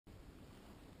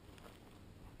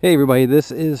Hey everybody,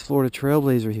 this is Florida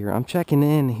Trailblazer here. I'm checking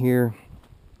in here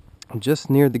just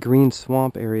near the Green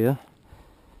Swamp area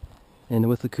in the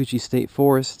Withlacoochee State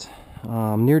Forest,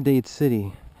 near Dade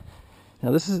City. Now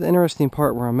this is the interesting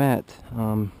part where I'm at,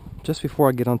 just before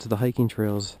I get onto the hiking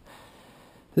trails.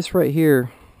 This right here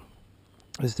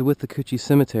is the Withlacoochee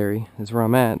Cemetery, is where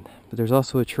I'm at, but there's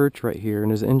also a church right here,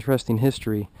 and there's an interesting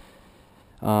history.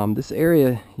 This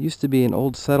area used to be an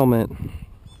old settlement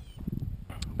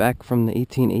back from the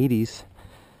 1880s,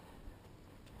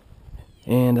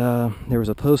 and there was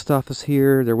a post office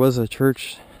here. There was a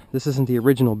church. This isn't the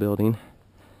original building,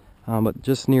 but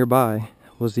just nearby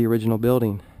was the original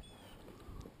building.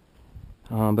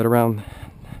 But around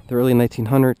the early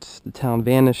 1900s, the town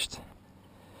vanished.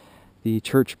 The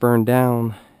church burned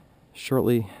down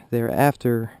shortly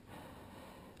thereafter,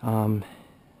 and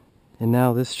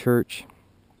now this church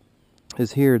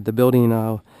is here. The building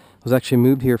was actually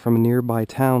moved here from a nearby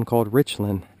town called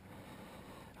Richland.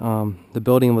 The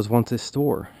building was once a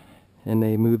store, and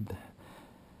they moved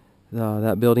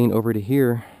that building over to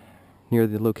here, near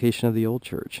the location of the old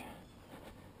church.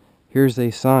 Here's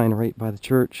a sign right by the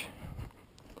church.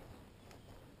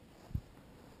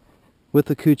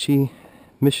 Withlacoochee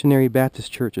Missionary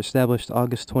Baptist Church, established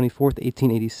August 24th,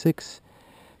 1886,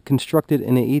 constructed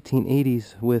in the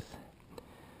 1880s with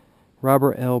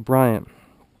Robert L. Bryant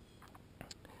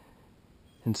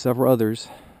and several others.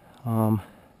 So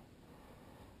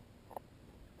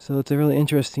it's a really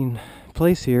interesting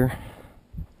place here.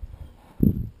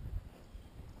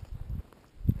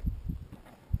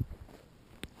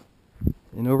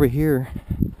 And over here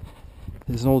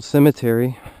is an old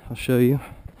cemetery. I'll show you.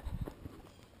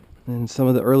 And some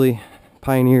of the early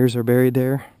pioneers are buried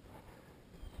there.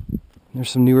 There's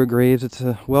some newer graves. It's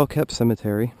a well-kept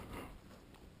cemetery.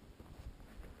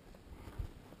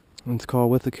 And it's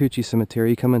called Withlacoochee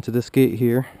Cemetery. You come into this gate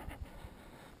here.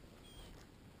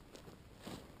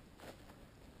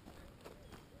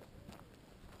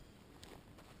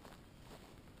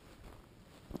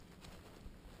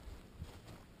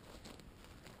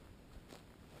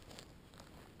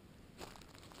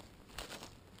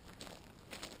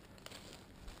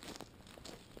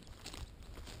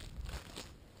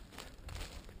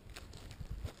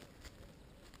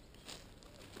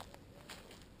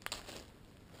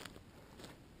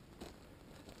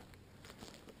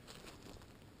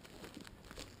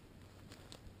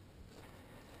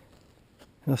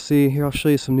 Now see, here I'll show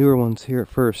you some newer ones here at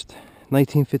first.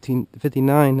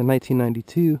 1959 to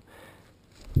 1992.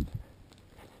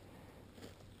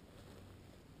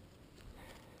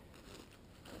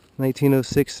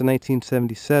 (1906 to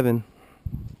 1977).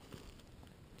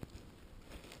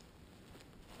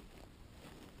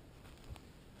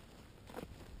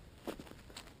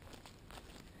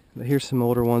 But here's some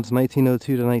older ones,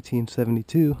 1902 to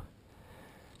 1972.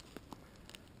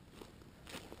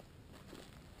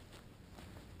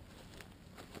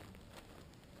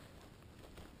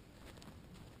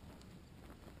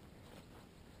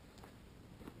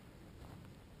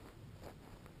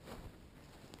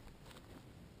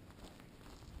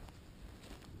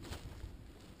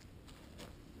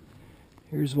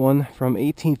 Here's one from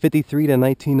 1853 to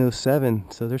 1907,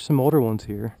 so there's some older ones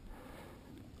here.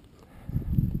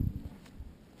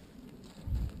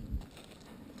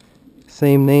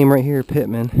 Same name right here,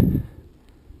 Pittman.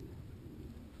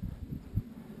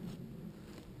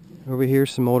 Over here,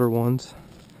 some older ones.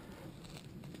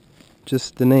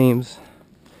 Just the names.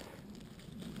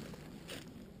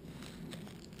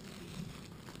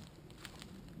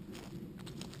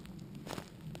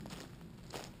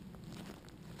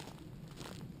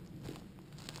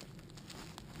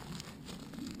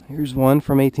 Here's one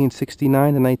from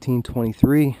 1869 to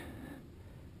 1923.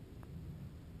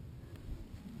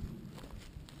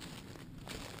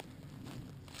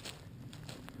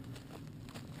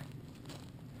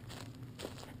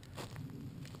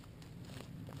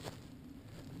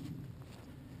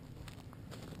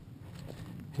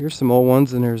 Here's some old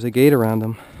ones, and there's a gate around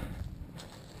them.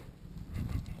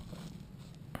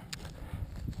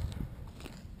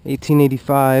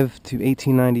 (1885 to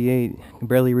 1898). I can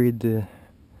barely read the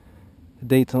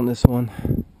dates on this one.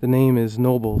 The name is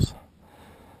Nobles.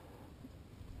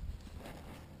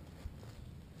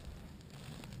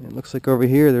 It looks like over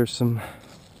here there's some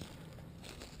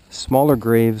smaller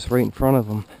graves right in front of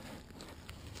them.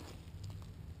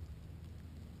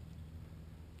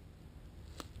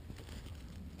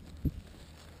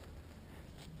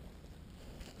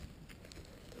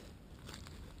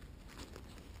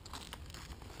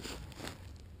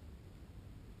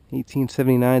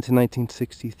 (1879 to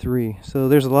 1963). So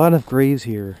there's a lot of graves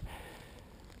here.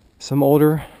 Some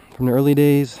older, from the early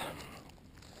days,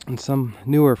 and some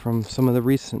newer from some of the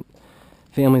recent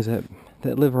families that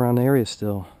live around the area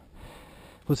still.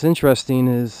 What's interesting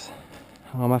is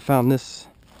I found this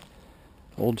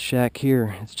old shack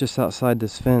here. It's just outside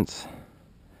this fence.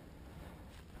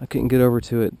 I couldn't get over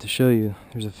to it to show you.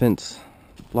 There's a fence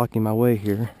blocking my way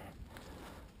here.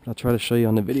 I'll try to show you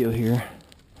on the video here.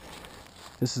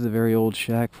 This is a very old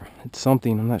shack. It's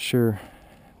something, I'm not sure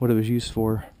what it was used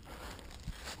for.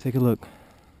 Take a look.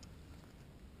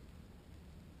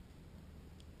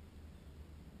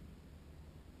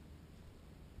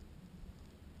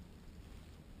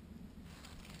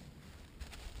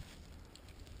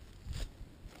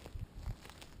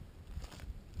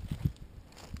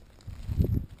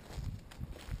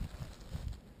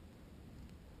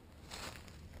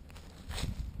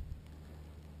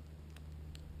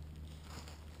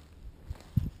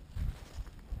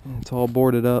 And it's all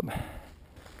boarded up.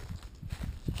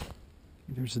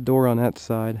 There's a door on that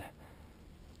side.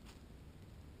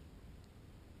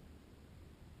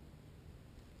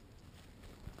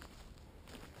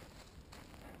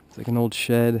 It's like an old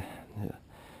shed.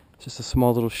 It's just a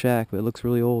small little shack, but it looks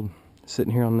really old.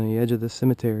 Sitting here on the edge of the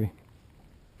cemetery.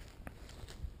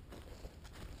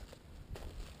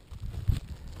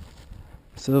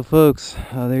 So folks,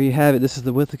 there you have it. This is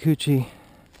the Withlacoochee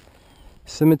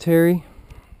Cemetery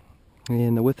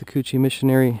and the Withlacoochee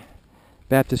Missionary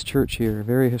Baptist Church here. A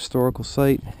very historical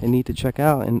site and neat to check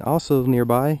out. And also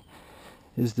nearby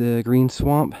is the Green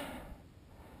Swamp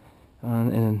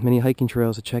and many hiking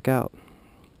trails to check out.